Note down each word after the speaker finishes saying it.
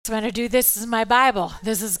So when I do this is my Bible.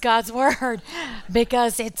 This is God's Word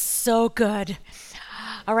because it's so good.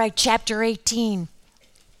 All right, chapter 18.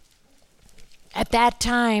 At that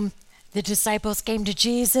time, the disciples came to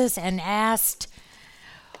Jesus and asked,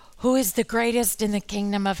 "Who is the greatest in the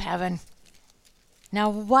kingdom of heaven?" Now,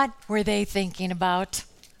 what were they thinking about?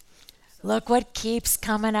 Look what keeps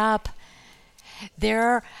coming up.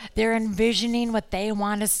 They're envisioning what they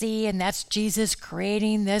want to see, and that's Jesus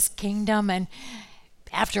creating this kingdom. And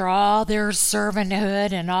after all their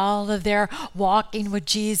servanthood and all of their walking with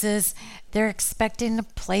Jesus, they're expecting a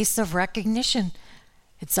place of recognition.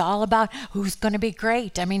 It's all about who's going to be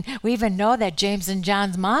great. I mean, we even know that James and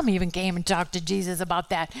John's mom even came and talked to Jesus about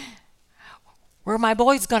that. Where are my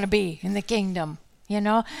boys going to be in the kingdom? You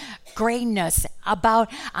know, greatness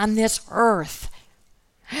about on this earth.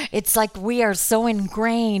 It's like we are so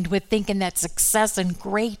ingrained with thinking that success and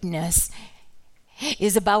greatness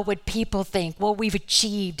is about what people think, what we've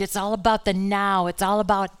achieved. It's all about the now. It's all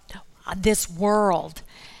about this world.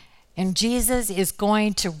 And Jesus is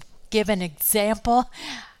going to give an example.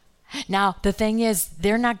 Now, the thing is,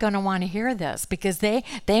 they're not going to want to hear this because they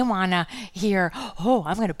want to hear, "Oh,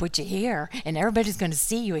 I'm going to put you here, and everybody's going to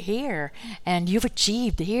see you here, and you've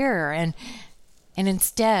achieved here." And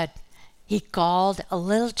instead, he called a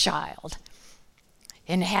little child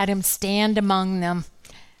and had him stand among them.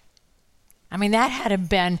 I mean, that had to have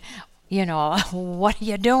been, what are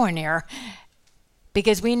you doing here?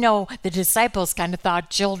 Because we know the disciples kind of thought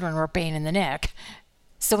children were a pain in the neck.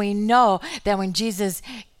 So we know that when Jesus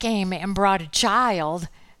came and brought a child,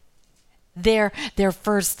 their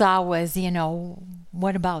first thought was,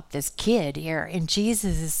 what about this kid here? And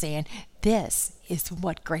Jesus is saying, this is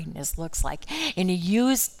what greatness looks like. And he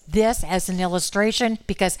used this as an illustration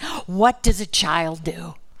because what does a child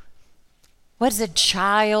do? What does a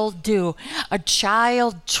child do? A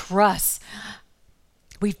child trusts.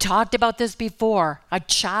 We've talked about this before. A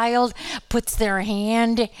child puts their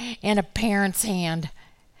hand in a parent's hand.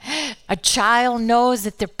 A child knows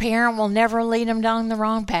that their parent will never lead them down the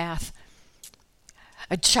wrong path.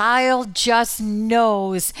 A child just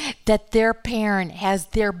knows that their parent has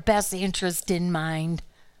their best interest in mind.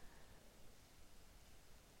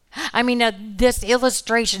 I mean, this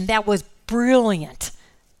illustration, that was brilliant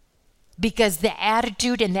because the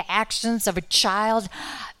attitude and the actions of a child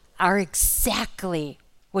are exactly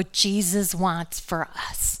what Jesus wants for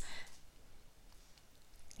us.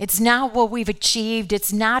 It's not what we've achieved.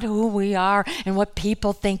 It's not who we are and what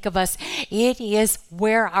people think of us. It is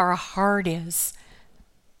where our heart is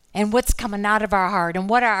and what's coming out of our heart and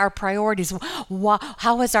what are our priorities.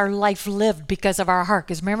 How is our life lived because of our heart?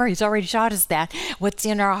 Because remember, he's already taught us that. What's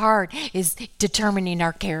in our heart is determining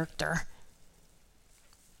our character.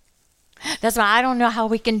 That's why I don't know how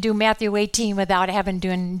we can do Matthew 18 without having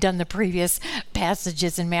done the previous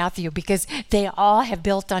passages in Matthew, because they all have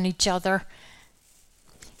built on each other.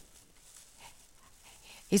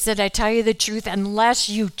 He said, "I tell you the truth, unless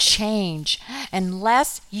you change.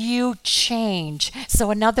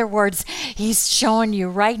 So in other words, he's showing you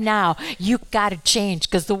right now, you've got to change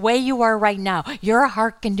because the way you are right now, your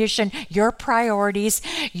heart condition, your priorities,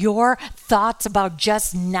 your thoughts about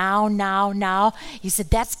just now, he said,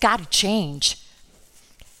 that's got to change.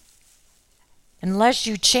 Unless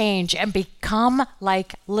you change and become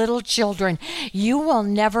like little children, you will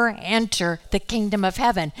never enter the kingdom of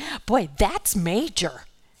heaven." Boy, that's major.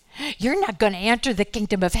 You're not going to enter the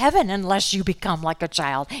kingdom of heaven unless you become like a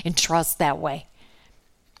child and trust that way.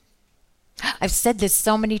 I've said this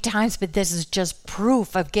so many times, but this is just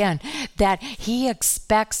proof, again, that he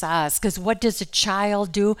expects us. Because what does a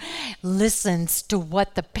child do? Listens to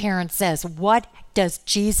what the parent says. What does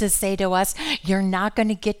Jesus say to us? You're not going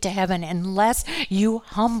to get to heaven unless you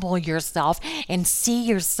humble yourself and see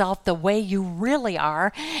yourself the way you really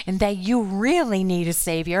are, and that you really need a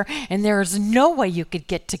Savior, and there is no way you could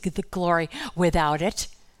get to the glory without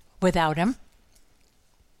him.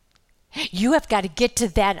 You have got to get to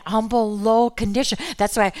that humble, low condition.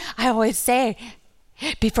 That's why I always say,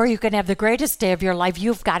 before you can have the greatest day of your life,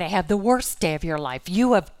 you've got to have the worst day of your life.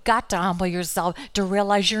 You have got to humble yourself to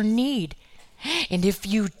realize your need. And if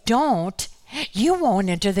you don't, you won't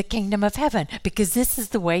enter the kingdom of heaven, because this is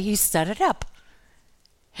the way he set it up.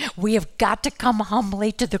 We have got to come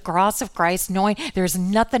humbly to the cross of Christ, knowing there's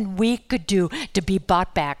nothing we could do to be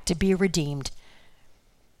bought back, to be redeemed.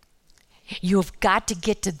 You have got to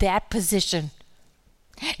get to that position.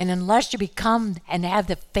 And unless you become and have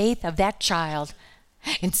the faith of that child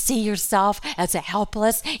and see yourself as a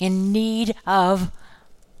helpless, in need of,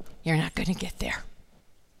 you're not going to get there.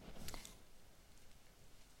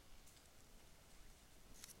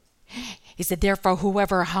 He said, therefore,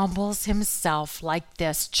 whoever humbles himself like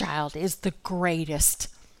this child is the greatest.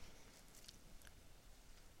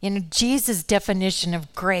 Jesus' definition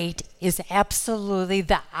of great is absolutely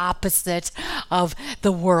the opposite of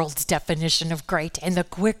the world's definition of great. And the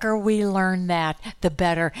quicker we learn that, the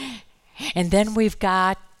better. And then we've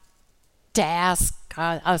got to ask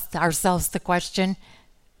ourselves the question,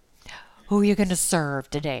 who are you going to serve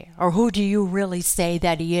today? Or who do you really say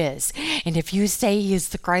that he is? And if you say he is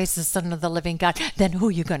the Christ, the Son of the living God, then who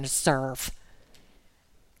are you going to serve?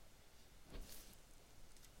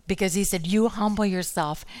 Because he said, you humble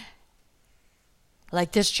yourself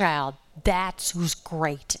like this child. That's who's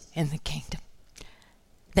great in the kingdom.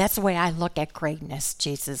 That's the way I look at greatness,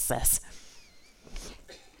 Jesus says.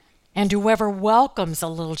 And whoever welcomes a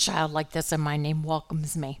little child like this in my name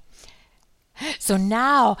welcomes me. So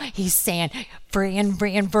now he's saying,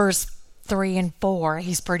 in verse 3 and 4,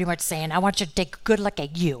 he's pretty much saying, I want you to take a good look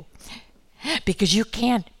at you. Because you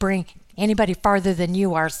can't bring anybody farther than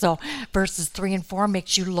you are. So verses 3 and 4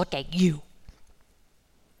 makes you look at you.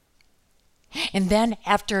 And then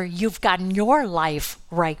after you've gotten your life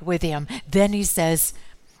right with him, then he says,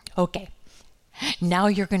 okay, now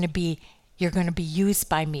you're going to be used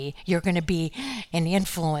by me. You're going to be an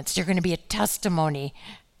influence. You're going to be a testimony.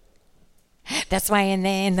 That's why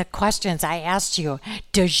in the questions I asked you,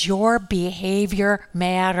 does your behavior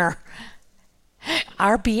matter?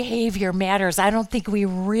 Our behavior matters. I don't think we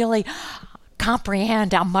really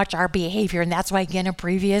comprehend how much our behavior, and that's why again in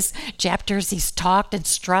previous chapters he's talked and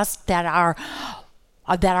stressed that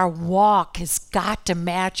our walk has got to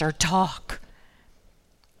match our talk.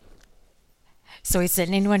 So he said,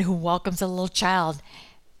 anyone who welcomes a little child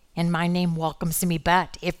in my name welcomes me.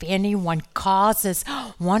 But if anyone causes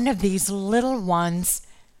one of these little ones,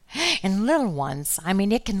 and little ones, I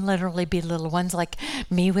mean, it can literally be little ones like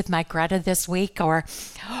me with my Greta this week, or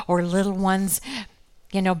little ones,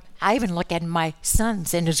 I even look at my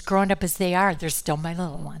sons, and as grown up as they are, they're still my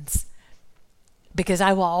little ones. Because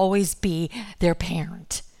I will always be their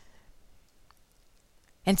parent.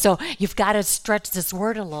 And so you've got to stretch this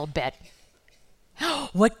word a little bit.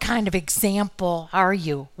 What kind of example are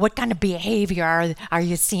you? What kind of behavior are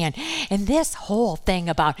you seeing? And this whole thing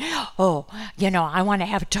about, I want to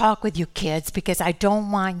have a talk with you kids because I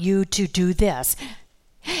don't want you to do this.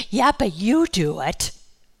 Yeah, but you do it.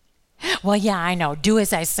 Well, yeah, I know. Do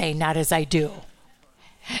as I say, not as I do.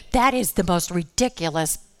 That is the most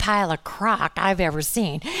ridiculous pile of crock I've ever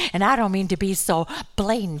seen. And I don't mean to be so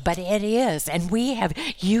blatant, but it is. And we have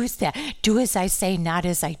used that. Do as I say, not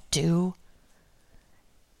as I do.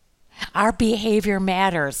 Our behavior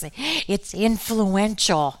matters. It's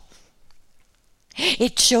influential.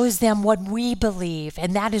 It shows them what we believe,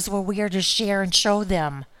 and that is what we are to share and show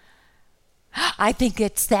them. I think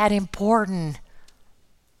it's that important.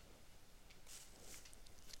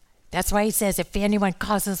 That's why he says, if anyone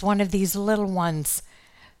causes one of these little ones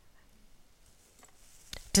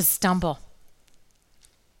to stumble,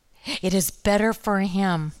 it is better for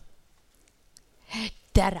him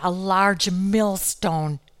that a large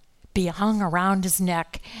millstone be hung around his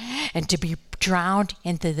neck and to be drowned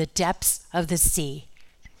into the depths of the sea.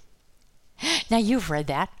 Now you've read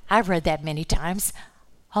that. I've read that many times.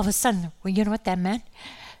 All of a sudden, well, you know what that meant?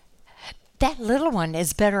 That little one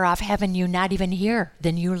is better off having you not even here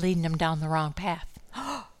than you leading them down the wrong path.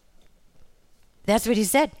 That's what he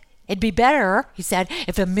said. It'd be better, he said,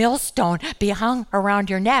 if a millstone be hung around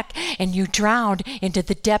your neck and you drowned into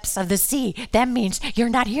the depths of the sea. That means you're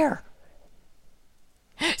not here.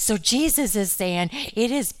 So Jesus is saying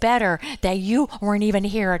it is better that you weren't even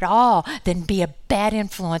here at all than be a bad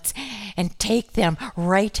influence and take them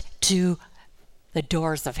right to the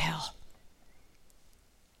doors of hell.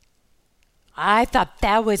 I thought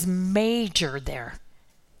that was major there.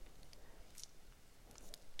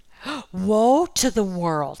 Woe to the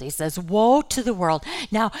world, he says, woe to the world.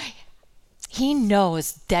 Now, he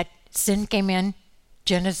knows that sin came in,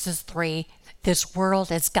 Genesis 3. This world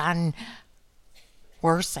has gotten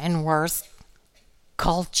worse and worse.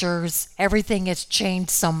 Cultures, everything has changed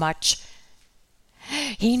so much.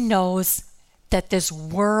 He knows that this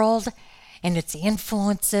world and its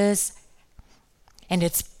influences and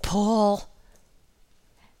its pull,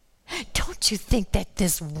 don't you think that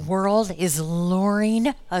this world is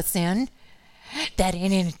luring us in? That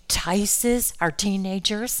it entices our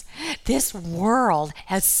teenagers? This world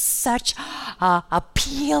has such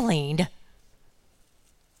appealing.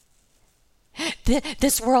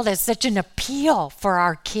 This world has such an appeal for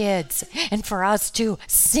our kids and for us too.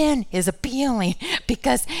 Sin is appealing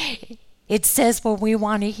because it says what we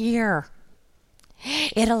want to hear.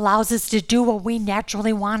 It allows us to do what we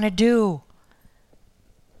naturally want to do.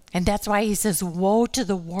 And that's why he says, woe to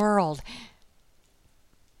the world.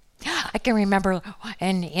 I can remember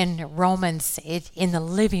in Romans, in the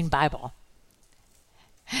Living Bible.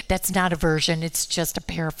 That's not a version, it's just a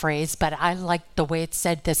paraphrase, but I like the way it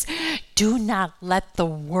said this. Do not let the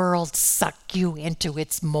world suck you into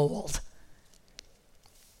its mold.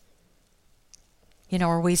 You know,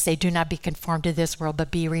 where we say, do not be conformed to this world,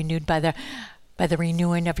 but be renewed by the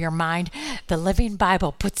renewing of your mind. The Living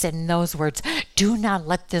Bible puts it in those words. Do not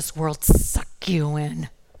let this world suck you in.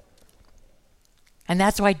 And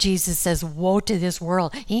that's why Jesus says, woe to this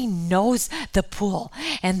world. He knows the pull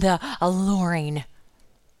and the alluring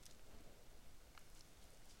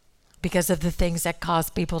because of the things that cause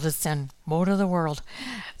people to sin. Woe to the world.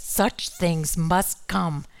 Such things must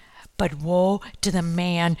come, but woe to the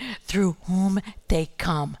man through whom they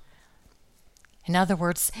come. In other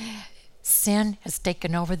words, sin has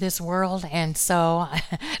taken over this world, and so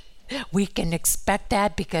we can expect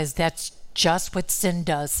that because that's just what sin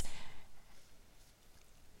does.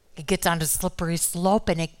 It gets on a slippery slope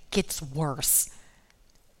and it gets worse.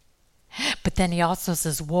 But then he also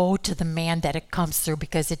says, woe to the man that it comes through,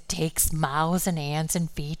 because it takes mouths and hands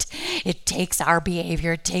and feet. It takes our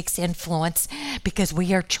behavior. It takes influence, because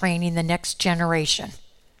we are training the next generation.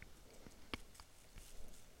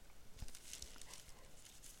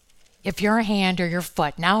 If your hand or your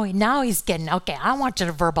foot, now he's getting, okay, I want you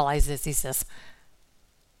to verbalize this, he says.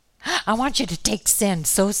 I want you to take sin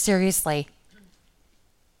so seriously.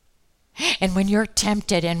 And when you're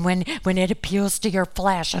tempted and when it appeals to your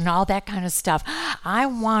flesh and all that kind of stuff, I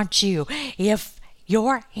want you, if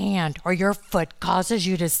your hand or your foot causes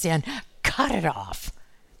you to sin, cut it off.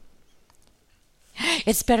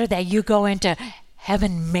 It's better that you go into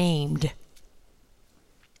heaven maimed.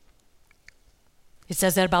 It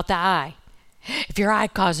says that about the eye. If your eye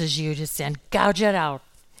causes you to sin, gouge it out.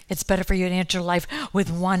 It's better for you to enter life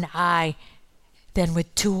with one eye than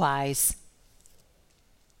with two eyes.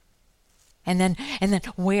 And then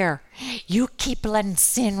where you keep letting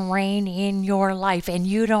sin reign in your life and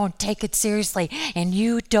you don't take it seriously and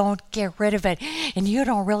you don't get rid of it and you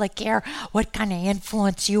don't really care what kind of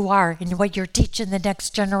influence you are and what you're teaching the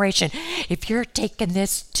next generation. If you're taking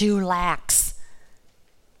this too lax,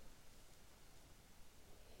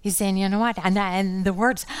 he's saying, you know what? And the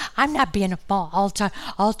words, I'm not being ultra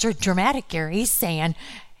dramatic here. He's saying,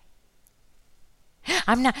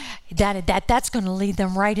 I'm not that's going to lead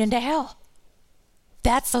them right into hell.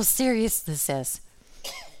 That's how serious this is.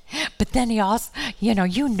 But then he also, you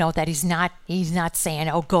know that he's not saying,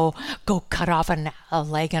 oh, go cut off a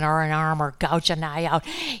leg or an arm or gouge an eye out.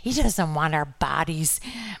 He doesn't want our bodies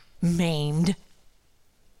maimed.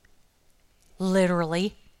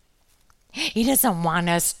 Literally. He doesn't want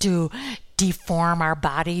us to deform our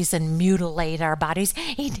bodies and mutilate our bodies.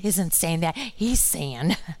 He isn't saying that. He's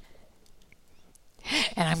saying,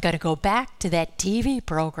 and I'm going to go back to that TV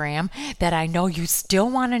program that I know you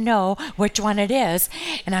still want to know which one it is,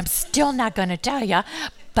 and I'm still not going to tell you,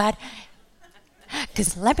 but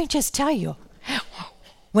because let me just tell you,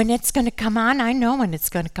 when it's going to come on, I know when it's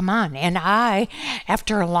going to come on. And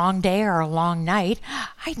after a long day or a long night,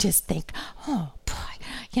 I just think, oh, boy,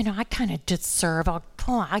 I kind of deserve,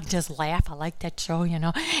 I just laugh. I like that show, and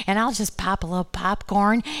I'll just pop a little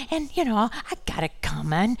popcorn, and, I got it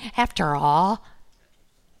coming after all.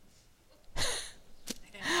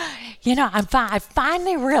 I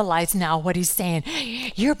finally realize now what he's saying.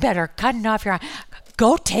 You're better cutting off your eye.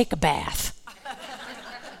 Go take a bath.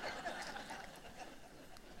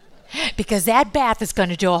 Because that bath is going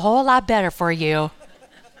to do a whole lot better for you.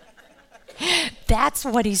 That's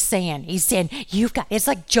what he's saying. He's saying, it's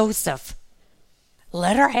like Joseph.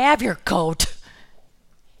 Let her have your coat.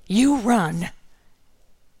 You run.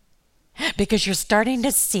 Because you're starting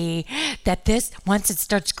to see that this, once it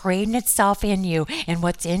starts creating itself in you and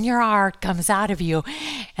what's in your heart comes out of you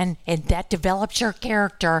and that develops your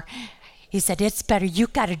character, he said, it's better. You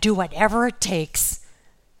got to do whatever it takes.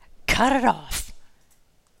 Cut it off.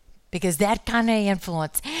 Because that kind of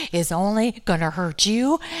influence is only going to hurt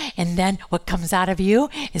you, and then what comes out of you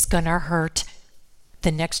is going to hurt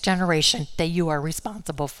the next generation that you are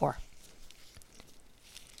responsible for.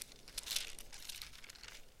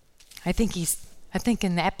 I think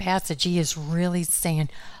in that passage he is really saying,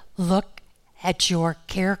 look at your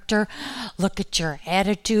character, look at your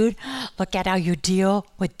attitude, look at how you deal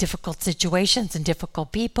with difficult situations and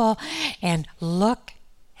difficult people, and look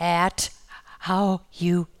at how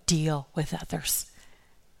you deal with others.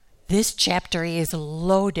 This chapter is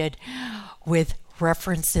loaded with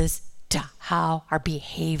references to how our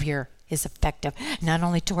behavior is effective, not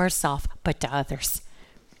only to ourselves, but to others.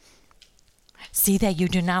 See that you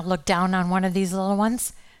do not look down on one of these little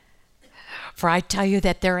ones? For I tell you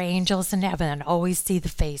that there are angels in heaven that always see the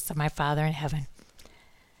face of my Father in heaven.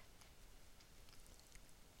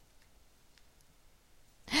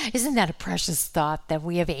 Isn't that a precious thought that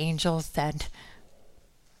we have angels that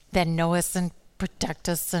know us and protect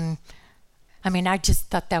us? And I just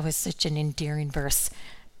thought that was such an endearing verse.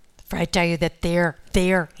 For I tell you that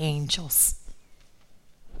they're angels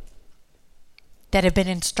that have been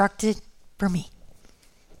instructed for me.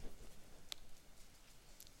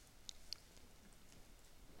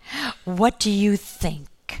 What do you think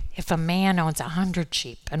if a man owns 100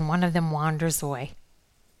 sheep and one of them wanders away?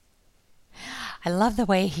 I love the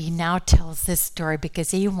way he now tells this story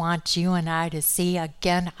because he wants you and I to see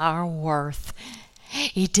again our worth.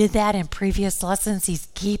 He did that in previous lessons. He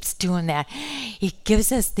keeps doing that. He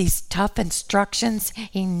gives us these tough instructions.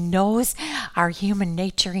 He knows our human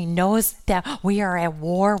nature. He knows that we are at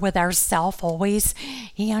war with ourselves always.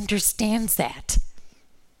 He understands that.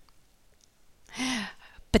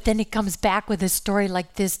 But then he comes back with a story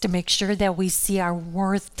like this to make sure that we see our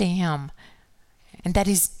worth to him. And that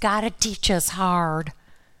he's got to teach us hard.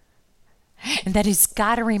 And that he's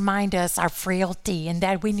got to remind us our frailty and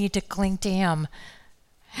that we need to cling to him.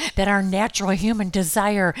 That our natural human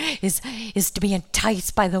desire is to be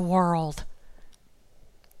enticed by the world.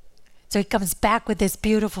 So he comes back with this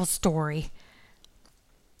beautiful story.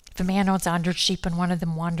 If a man owns 100 sheep and one of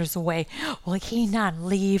them wanders away, will he not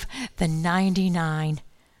leave the 99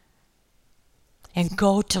 and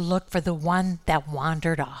go to look for the one that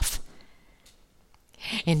wandered off?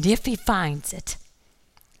 And if he finds it,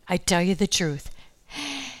 I tell you the truth.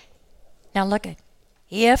 Now look at,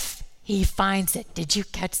 if he finds it. Did you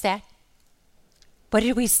catch that? What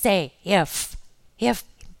did we say? If. If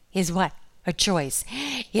is what? A choice.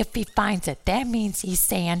 If he finds it, that means he's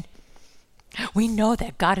saying, we know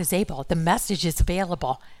that God is able. The message is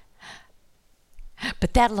available.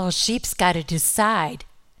 But that little sheep's got to decide.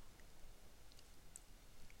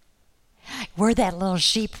 We're that little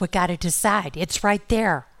sheep, we got to decide. It's right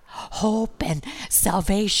there. Hope and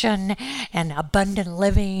salvation and abundant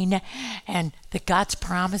living and the God's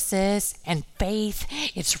promises and faith.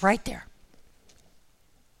 It's right there.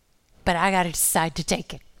 But I got to decide to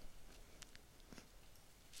take it.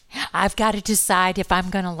 I've got to decide if I'm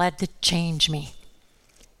going to let it change me.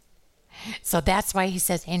 So that's why he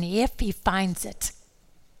says, and if he finds it,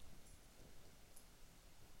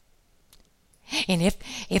 and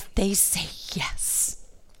if they say yes,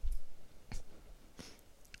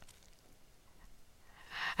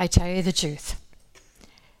 I tell you the truth,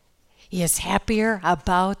 he is happier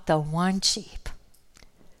about the one sheep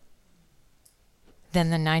than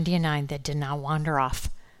the 99 that did not wander off.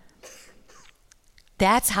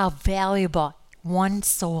 That's how valuable one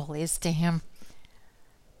soul is to him.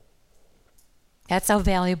 That's how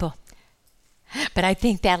valuable. But I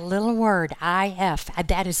think that little word, IF,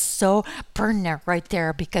 that is so pertinent right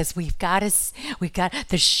there because we've got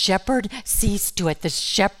the shepherd sees to it. The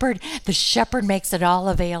shepherd makes it all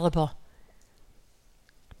available.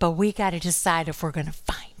 But we got to decide if we're going to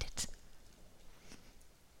find it.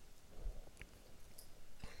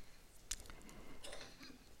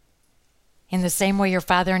 In the same way, your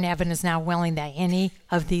Father in heaven is not willing that any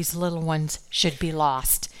of these little ones should be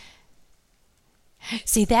lost.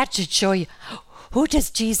 See, that should show you, who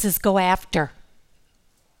does Jesus go after?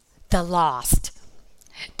 The lost.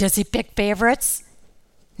 Does he pick favorites?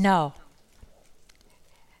 No.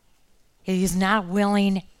 He's not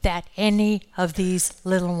willing that any of these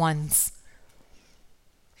little ones.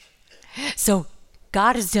 So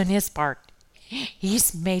God has done his part.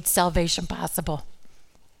 He's made salvation possible.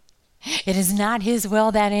 It is not his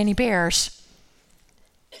will that any perish.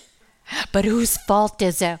 But whose fault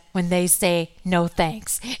is it when they say no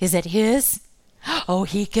thanks? Is it his? Oh,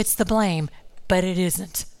 he gets the blame, but it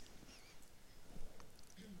isn't.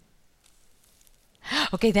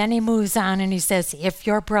 Okay, then he moves on and he says, if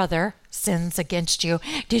your brother sins against you,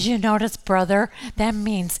 did you notice brother? That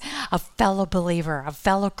means a fellow believer, a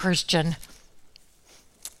fellow Christian.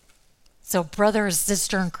 So brother or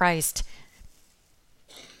sister in Christ,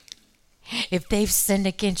 if they've sinned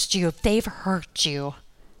against you, if they've hurt you,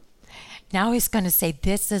 now he's going to say,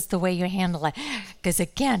 this is the way you handle it. Because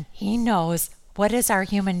again, he knows what is our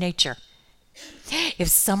human nature. If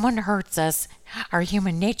someone hurts us, our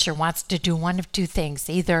human nature wants to do one of two things.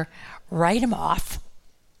 Either write them off,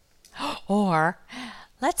 or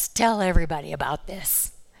let's tell everybody about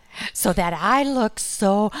this. So that I looked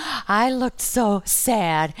so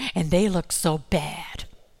sad and they look so bad.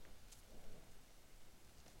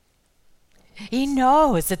 He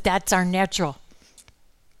knows that that's our natural.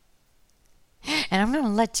 And I'm going to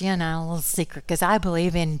to let you in on a little secret because I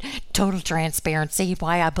believe in total transparency.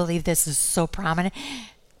 Why I believe this is so prominent.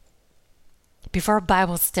 Before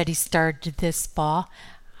Bible study started this fall,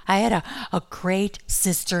 I had a great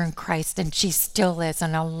sister in Christ, and she still is,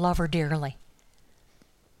 and I love her dearly.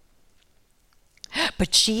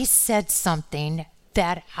 But she said something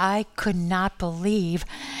that I could not believe,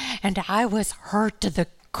 and I was hurt to the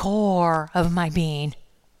core of my being.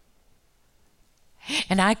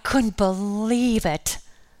 And I couldn't believe it.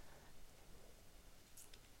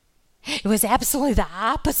 It was absolutely the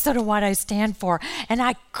opposite of what I stand for, and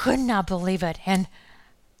I could not believe it. And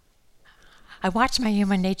I watched my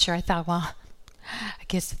human nature. I thought, well, I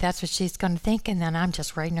guess if that's what she's going to think, and then I'm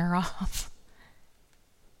just writing her off.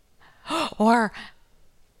 Or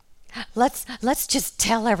let's just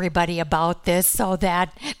tell everybody about this so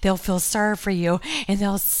that they'll feel sorry for you and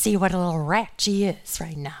they'll see what a little rat she is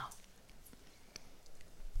right now.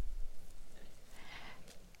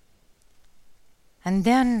 And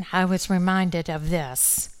then I was reminded of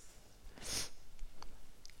this.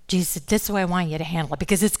 Jesus, this is the way I want you to handle it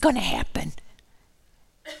because it's going to happen.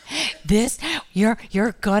 There's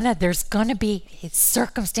gonna be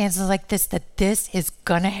circumstances like this that this is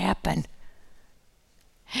gonna happen.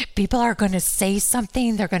 People are gonna say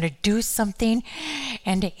something, they're gonna do something,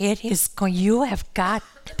 and you have got,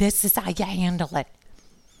 this is how you handle it.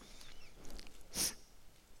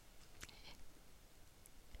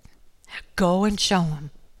 Go and show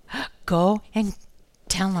them. Go and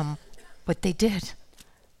tell them what they did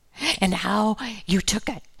and how you took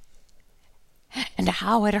it. And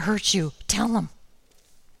how it hurts you, tell him.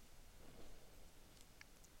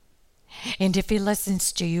 And if he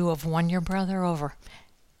listens to you, have won your brother over.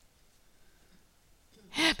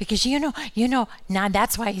 Because you know, now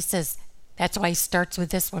that's why he starts with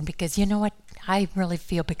this one, because you know what? I really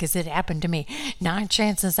feel, because it happened to me. 9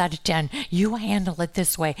 chances out of 10, you handle it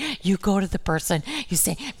this way. You go to the person, you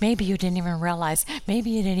say, maybe you didn't even realize,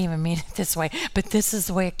 maybe you didn't even mean it this way, but this is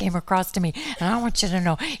the way it came across to me. And I want you to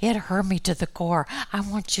know, it hurt me to the core. I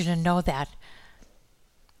want you to know that.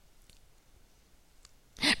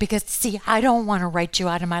 Because, see, I don't want to write you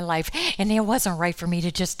out of my life, and it wasn't right for me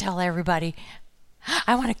to just tell everybody.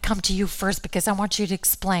 I want to come to you first because I want you to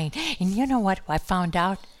explain. And you know what I found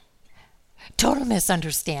out? Total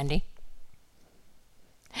misunderstanding.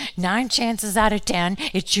 9 chances out of 10,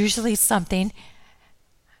 it's usually something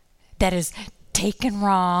that is taken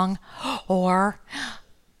wrong, or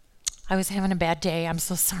I was having a bad day. I'm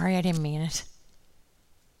so sorry, I didn't mean it.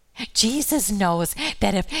 Jesus knows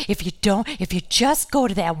that if you just go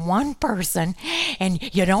to that one person and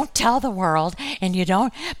you don't tell the world, and you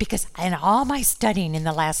don't, because in all my studying in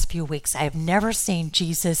the last few weeks, I have never seen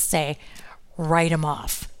Jesus say, write him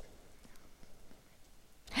off.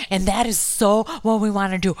 And that is so what we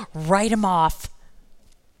want to do, write him off.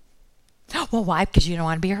 Well, why? Because you don't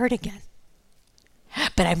want to be hurt again.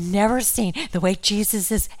 But I've never seen the way Jesus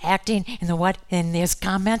is acting in his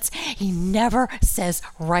comments. He never says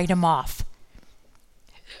write him off.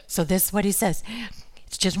 So this is what he says.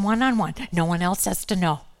 It's just one-on-one. No one else has to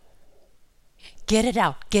know. Get it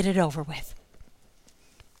out. Get it over with.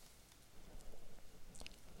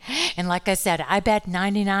 And like I said, I bet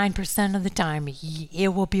 99% of the time it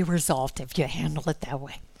will be resolved if you handle it that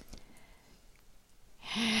way.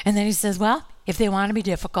 And then he says, well, if they want to be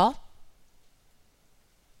difficult,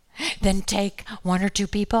 then take 1 or 2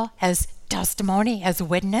 people as testimony, as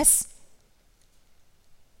witness.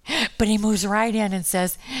 But he moves right in and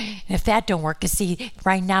says, if that don't work, you see,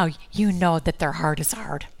 right now, you know that their heart is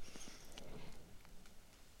hard.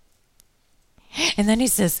 And then he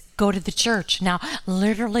says, go to the church. Now,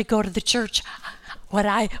 literally go to the church. What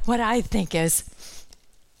I think is,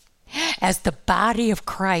 as the body of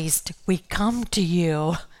Christ, we come to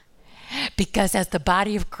you because as the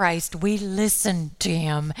body of Christ, we listen to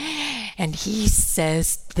him, and he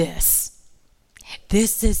says this.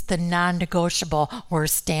 This is the non-negotiable we're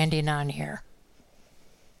standing on here.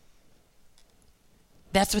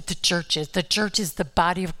 That's what the church is. The church is the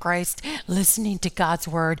body of Christ, listening to God's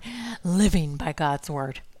word, living by God's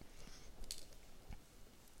word.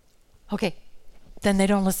 Okay, then they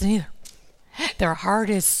don't listen either. Their heart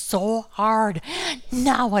is so hard.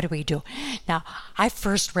 Now what do we do? Now, I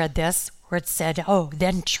first read this where it said, oh,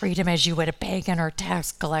 then treat him as you would a pagan or a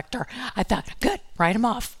tax collector. I thought, good, write him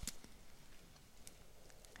off.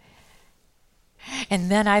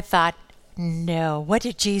 And then I thought, no, what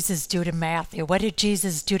did Jesus do to Matthew? What did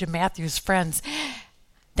Jesus do to Matthew's friends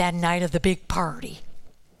that night of the big party?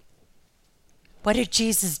 What did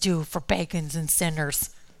Jesus do for pagans and sinners?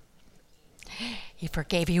 He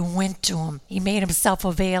forgave. He went to them. He made himself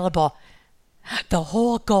available. The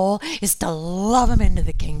whole goal is to love them into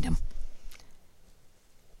the kingdom.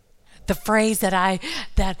 The phrase that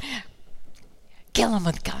kill them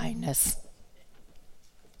with kindness.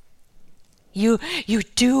 You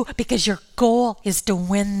do because your goal is to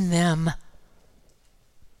win them.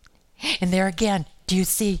 And there again, do you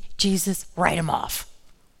see Jesus? Write them off.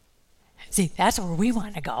 See, that's where we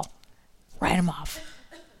want to go. Write them off.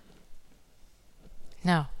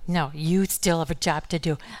 No, you still have a job to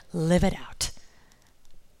do. Live it out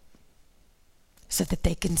so that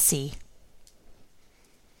they can see.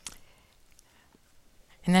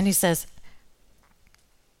 And then he says,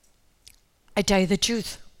 I tell you the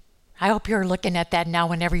truth. I hope you're looking at that now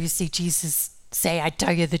whenever you see Jesus say, I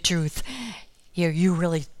tell you the truth. You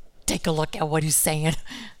really take a look at what he's saying.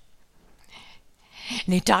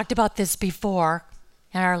 And he talked about this before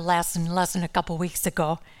in our lesson a couple weeks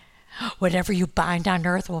ago. Whatever you bind on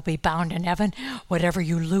earth will be bound in heaven. Whatever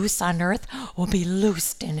you loose on earth will be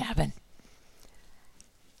loosed in heaven.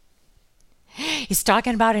 He's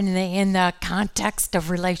talking about it in the context of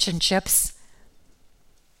relationships.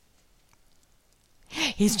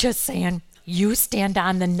 He's just saying, you stand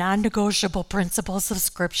on the non-negotiable principles of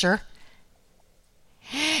Scripture.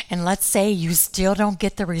 And let's say you still don't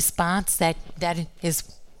get the response that is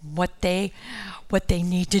what they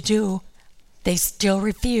need to do. They still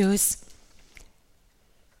refuse.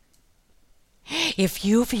 If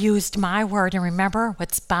you've used my word, and remember,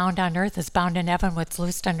 what's bound on earth is bound in heaven, what's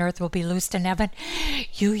loosed on earth will be loosed in heaven.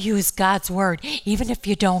 You use God's word, even if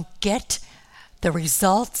you don't get the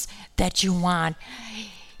results that you want.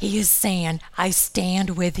 He is saying, I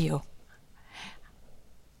stand with you.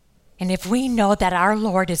 And if we know that our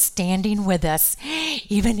Lord is standing with us,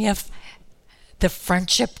 even if the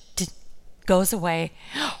friendship goes away,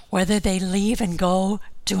 whether they leave and go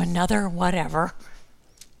to another whatever,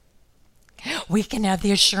 we can have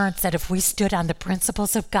the assurance that if we stood on the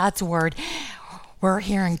principles of God's word, we're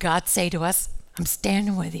hearing God say to us, I'm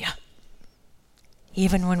standing with you,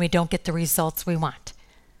 even when we don't get the results we want.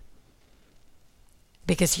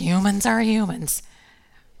 Because humans are humans,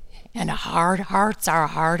 and hard hearts are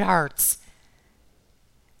hard hearts.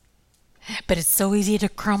 But it's so easy to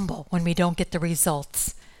crumble when we don't get the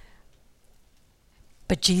results.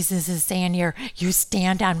 But Jesus is saying here, you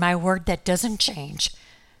stand on my word that doesn't change.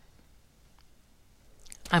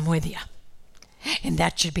 I'm with you. And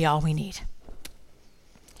that should be all we need.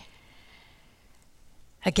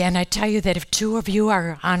 Again, I tell you that if two of you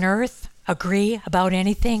are on earth, agree about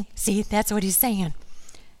anything, see, that's what he's saying.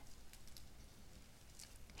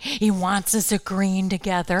 He wants us agreeing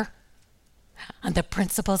together on the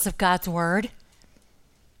principles of God's word.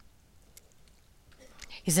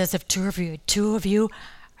 He says, if two of you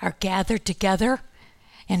are gathered together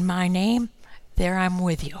in my name, there I'm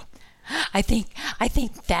with you. I think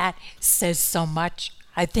that says so much.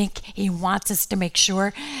 I think he wants us to make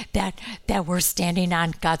sure that we're standing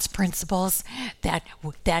on God's principles, that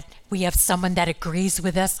we have someone that agrees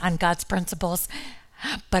with us on God's principles.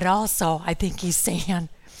 But also, I think he's saying,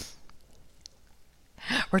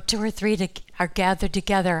 where two or three are gathered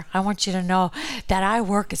together, I want you to know that I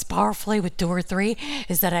work as powerfully with two or three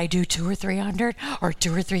as that I do 200 or 300 or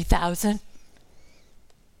 2,000 or 3,000.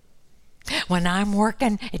 When I'm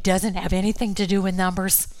working, it doesn't have anything to do with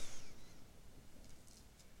numbers.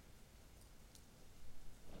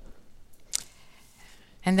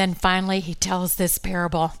 And then finally, he tells this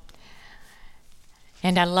parable.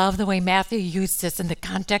 And I love the way Matthew used this in the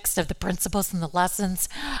context of the principles and the lessons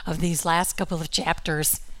of these last couple of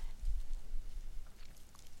chapters.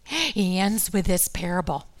 He ends with this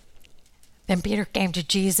parable. Then Peter came to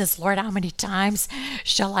Jesus, Lord, how many times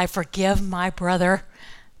shall I forgive my brother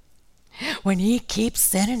when he keeps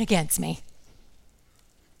sinning against me?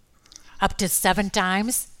 Up to 7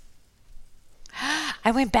 times? I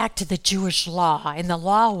went back to the Jewish law, and the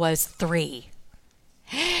law was 3.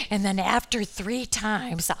 And then after 3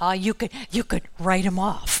 times, you could write him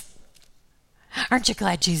off. Aren't you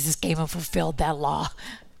glad Jesus came and fulfilled that law?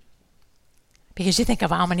 Because you think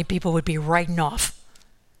of how many people would be writing off.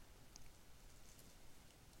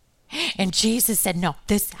 And Jesus said, no,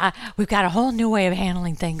 we've got a whole new way of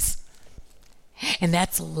handling things. And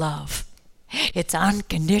that's love. It's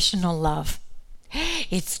unconditional love.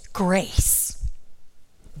 It's grace.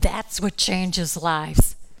 That's what changes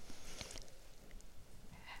lives.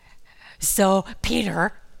 So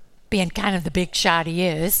Peter, being kind of the big shot he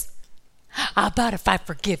is, how about if I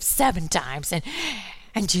forgive 7 times?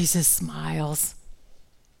 And Jesus smiles.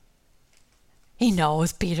 He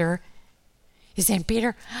knows Peter. He's saying,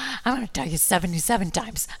 Peter, I'm going to tell you 77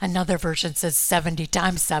 times. Another version says 70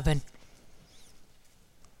 times 7.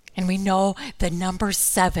 And we know the number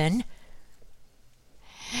 7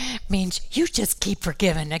 means you just keep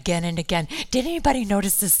forgiving again and again. Did anybody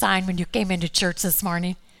notice the sign when you came into church this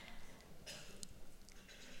morning?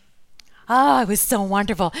 Oh, it was so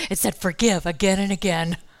wonderful. It said forgive again and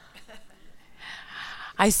again.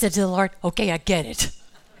 I said to the Lord, okay, I get it.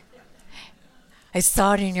 I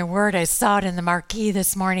saw it in your word. I saw it in the marquee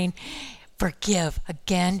this morning. Forgive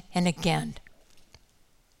again and again.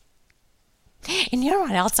 And you know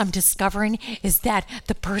what else I'm discovering is that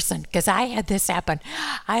the person, because I had this happen.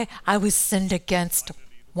 I was sinned against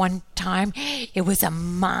one time. It was a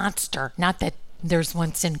monster. Not that there's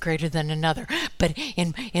one sin greater than another, but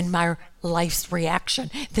in my life's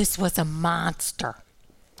reaction, this was a monster.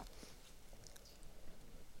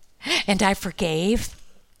 And I forgave.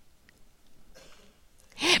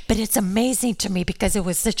 But it's amazing to me because it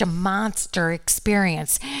was such a monster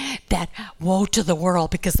experience that woe to the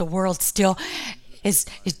world, because the world still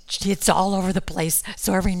it's all over the place.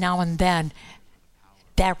 So every now and then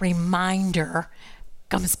that reminder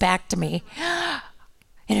comes back to me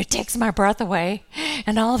and it takes my breath away.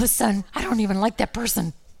 And all of a sudden, I don't even like that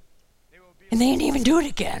person. And they didn't even do it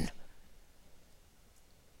again.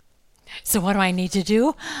 So what do I need to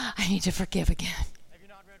do? I need to forgive again.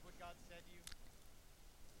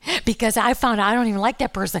 Because I found I don't even like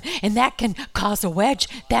that person, and that can cause a wedge.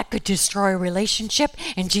 That could destroy a relationship.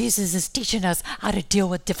 And Jesus is teaching us how to deal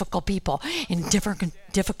with difficult people in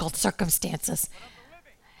difficult circumstances.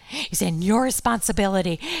 He's saying your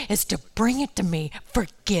responsibility is to bring it to me.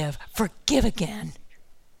 Forgive again.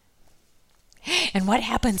 And what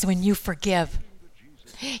happens when you forgive?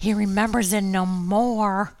 He remembers it no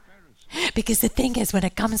more. Because the thing is, when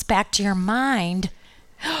it comes back to your mind,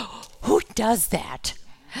 who does that?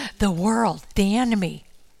 The world, the enemy,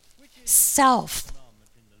 self.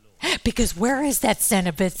 Because where is that sin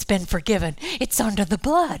if it's been forgiven? It's under the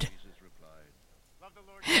blood.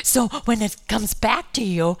 So when it comes back to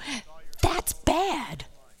you, that's bad.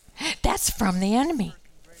 That's from the enemy.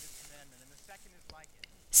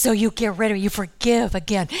 So you get rid of it, you forgive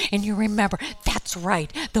again, and you remember, that's right,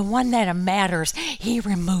 the one that matters, he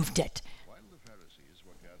removed it.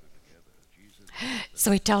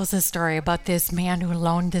 So he tells a story about this man who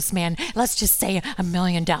loaned this man, let's just say $1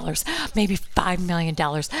 million, maybe $5 million.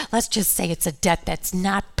 Let's just say it's a debt that's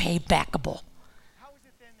not pay backable.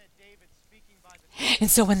 And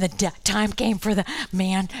so when the time came for the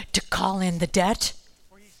man to call in the debt,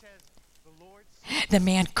 the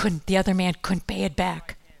other man couldn't pay it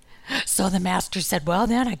back. So the master said, well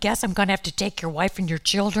then, I guess I'm going to have to take your wife and your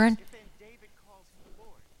children.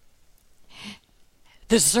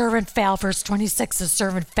 The servant fell, verse 26, the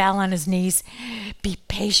servant fell on his knees. Be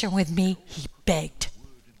patient with me, he begged.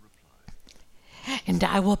 And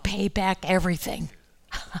I will pay back everything.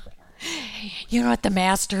 You know what the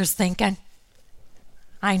master is thinking?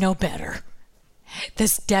 I know better.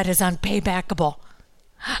 This debt is unpaybackable.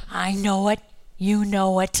 I know it. You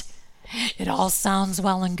know it. It all sounds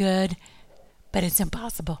well and good, but it's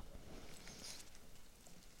impossible.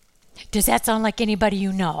 Does that sound like anybody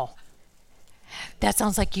you know? That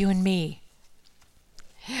sounds like you and me.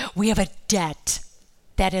 We have a debt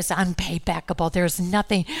that is unpaybackable. There's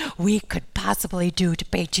nothing we could possibly do to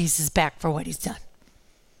pay Jesus back for what he's done.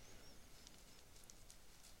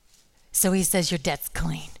 So he says your debt's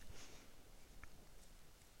clean.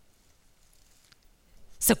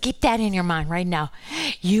 So keep that in your mind right now.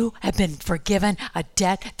 You have been forgiven a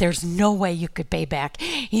debt there's no way you could pay back.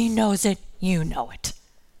 He knows it. You know it.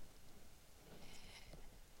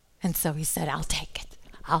 And so he said, I'll take it.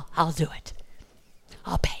 I'll do it.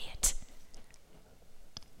 I'll pay it.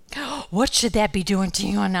 What should that be doing to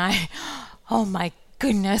you and I? Oh my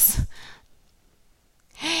goodness.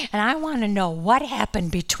 And I want to know what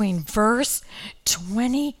happened between verse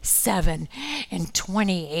 27 and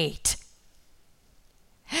 28.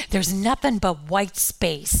 There's nothing but white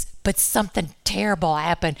space, but something terrible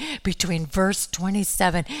happened between verse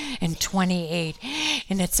 27 and 28.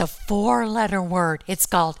 And it's a 4-letter word. It's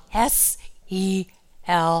called SELF.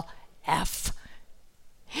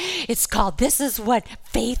 It's called, this is what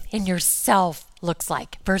faith in yourself looks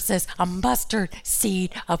like versus a mustard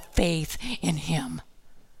seed of faith in him.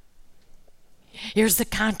 Here's the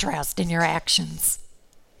contrast in your actions.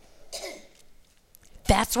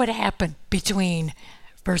 That's what happened between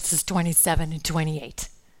verses 27 and 28.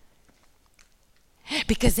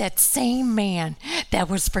 Because that same man that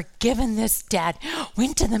was forgiven this debt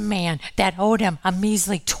went to the man that owed him a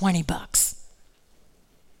measly $20.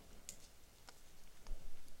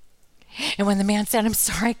 And when the man said, I'm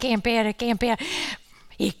sorry, I can't pay it,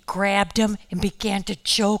 he grabbed him and began to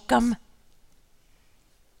choke him.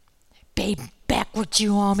 Pay back what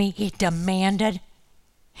you owe me, he demanded.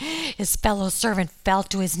 his fellow servant fell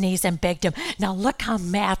to his knees and begged him. Now look how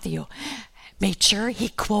Matthew made sure he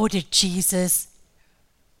quoted Jesus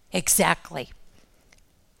exactly.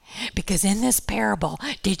 Because in this parable,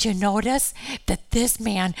 did you notice that this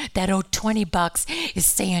man that owed $20 is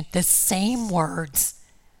saying the same words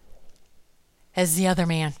as the other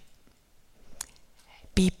man?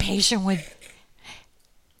 Be patient with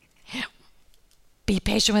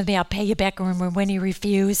me, I'll pay you back. Remember when he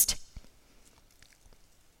refused?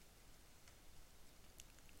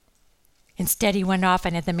 Instead, he went off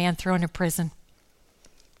and had the man thrown in prison.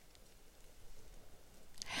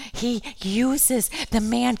 The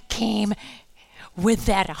man came with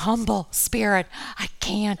that humble spirit. I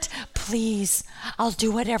can't, please, I'll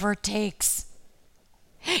do whatever it takes.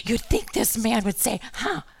 You'd think this man would say,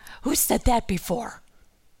 who said that before?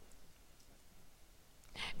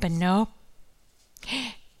 But no.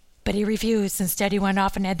 But he refused. Instead, he went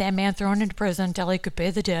off and had that man thrown into prison until he could pay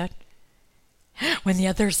the debt. When the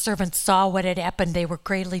other servants saw what had happened, they were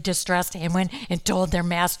greatly distressed and went and told their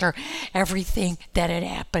master everything that had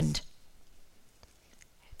happened.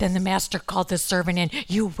 Then the master called the servant in.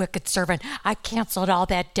 You wicked servant, I canceled all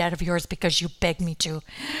that debt of yours because you begged me to.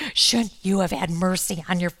 Shouldn't you have had mercy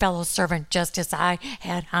on your fellow servant just as I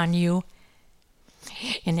had on you?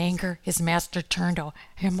 In anger, his master turned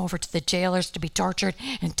him over to the jailers to be tortured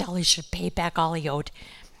until he should pay back all he owed.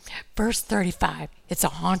 Verse 35, it's a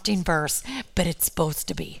haunting verse, but it's supposed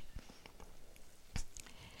to be.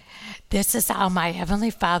 This is how my heavenly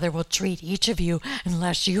Father will treat each of you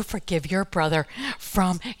unless you forgive your brother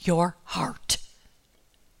from your heart.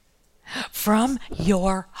 From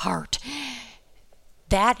your heart.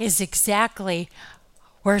 That is exactly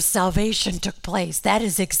where salvation took place. That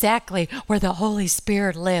is exactly where the Holy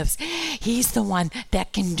Spirit lives. He's the one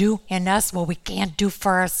that can do in us what we can't do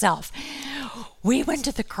for ourselves. We went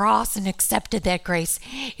to the cross and accepted that grace.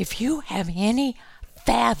 If you have any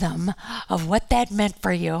fathom of what that meant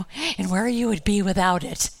for you and where you would be without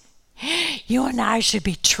it, you and I should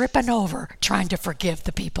be tripping over trying to forgive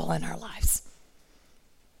the people in our lives.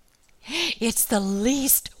 It's the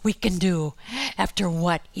least we can do after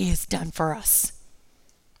what He has done for us.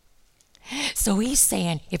 So He's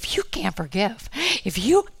saying, if you can't forgive, if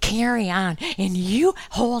you carry on and you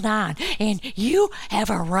hold on and you have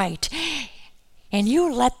a right and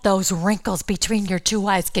you let those wrinkles between your two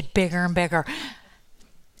eyes get bigger and bigger,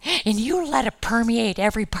 and you let it permeate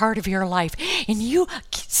every part of your life, and you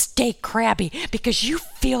stay crabby because you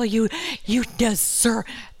feel they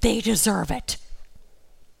deserve it,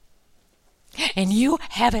 and you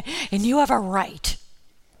have it, and you have a right,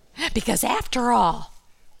 because after all,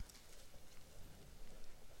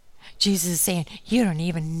 Jesus is saying, you don't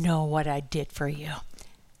even know what I did for you.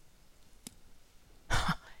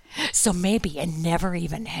 So maybe it never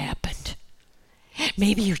even happened.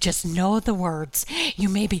 Maybe you just know the words. You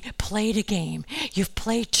maybe played a game. You've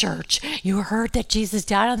played church. You heard that Jesus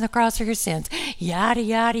died on the cross for your sins. Yada,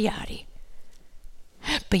 yada, yada.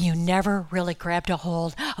 But you never really grabbed a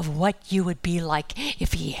hold of what you would be like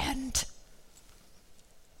if He hadn't.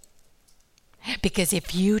 Because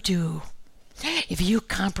if you do, if you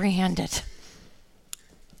comprehend it,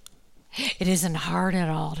 it isn't hard at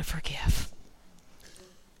all to forgive.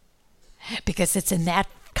 Because it's in that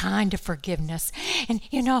kind of forgiveness. And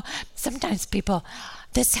sometimes people,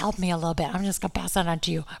 this helped me a little bit. I'm just going to pass that on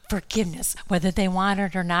to you. Forgiveness, whether they want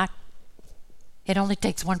it or not, it only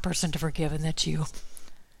takes one person to forgive, and that's you.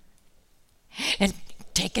 And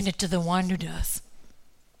taking it to the one who does.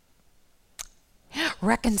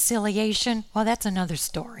 Reconciliation, well, that's another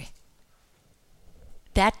story.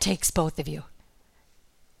 That takes both of you.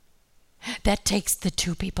 That takes the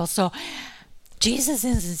two people. So Jesus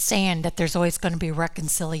isn't saying that there's always going to be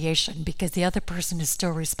reconciliation because the other person is still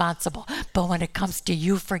responsible. But when it comes to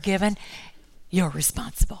you forgiven, you're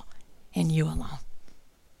responsible, and you alone.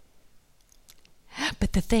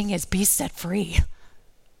 But the thing is, be set free.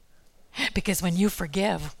 Because when you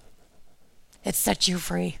forgive, it sets you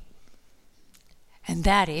free. And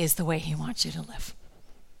that is the way He wants you to live.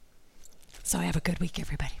 So have a good week,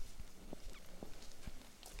 everybody.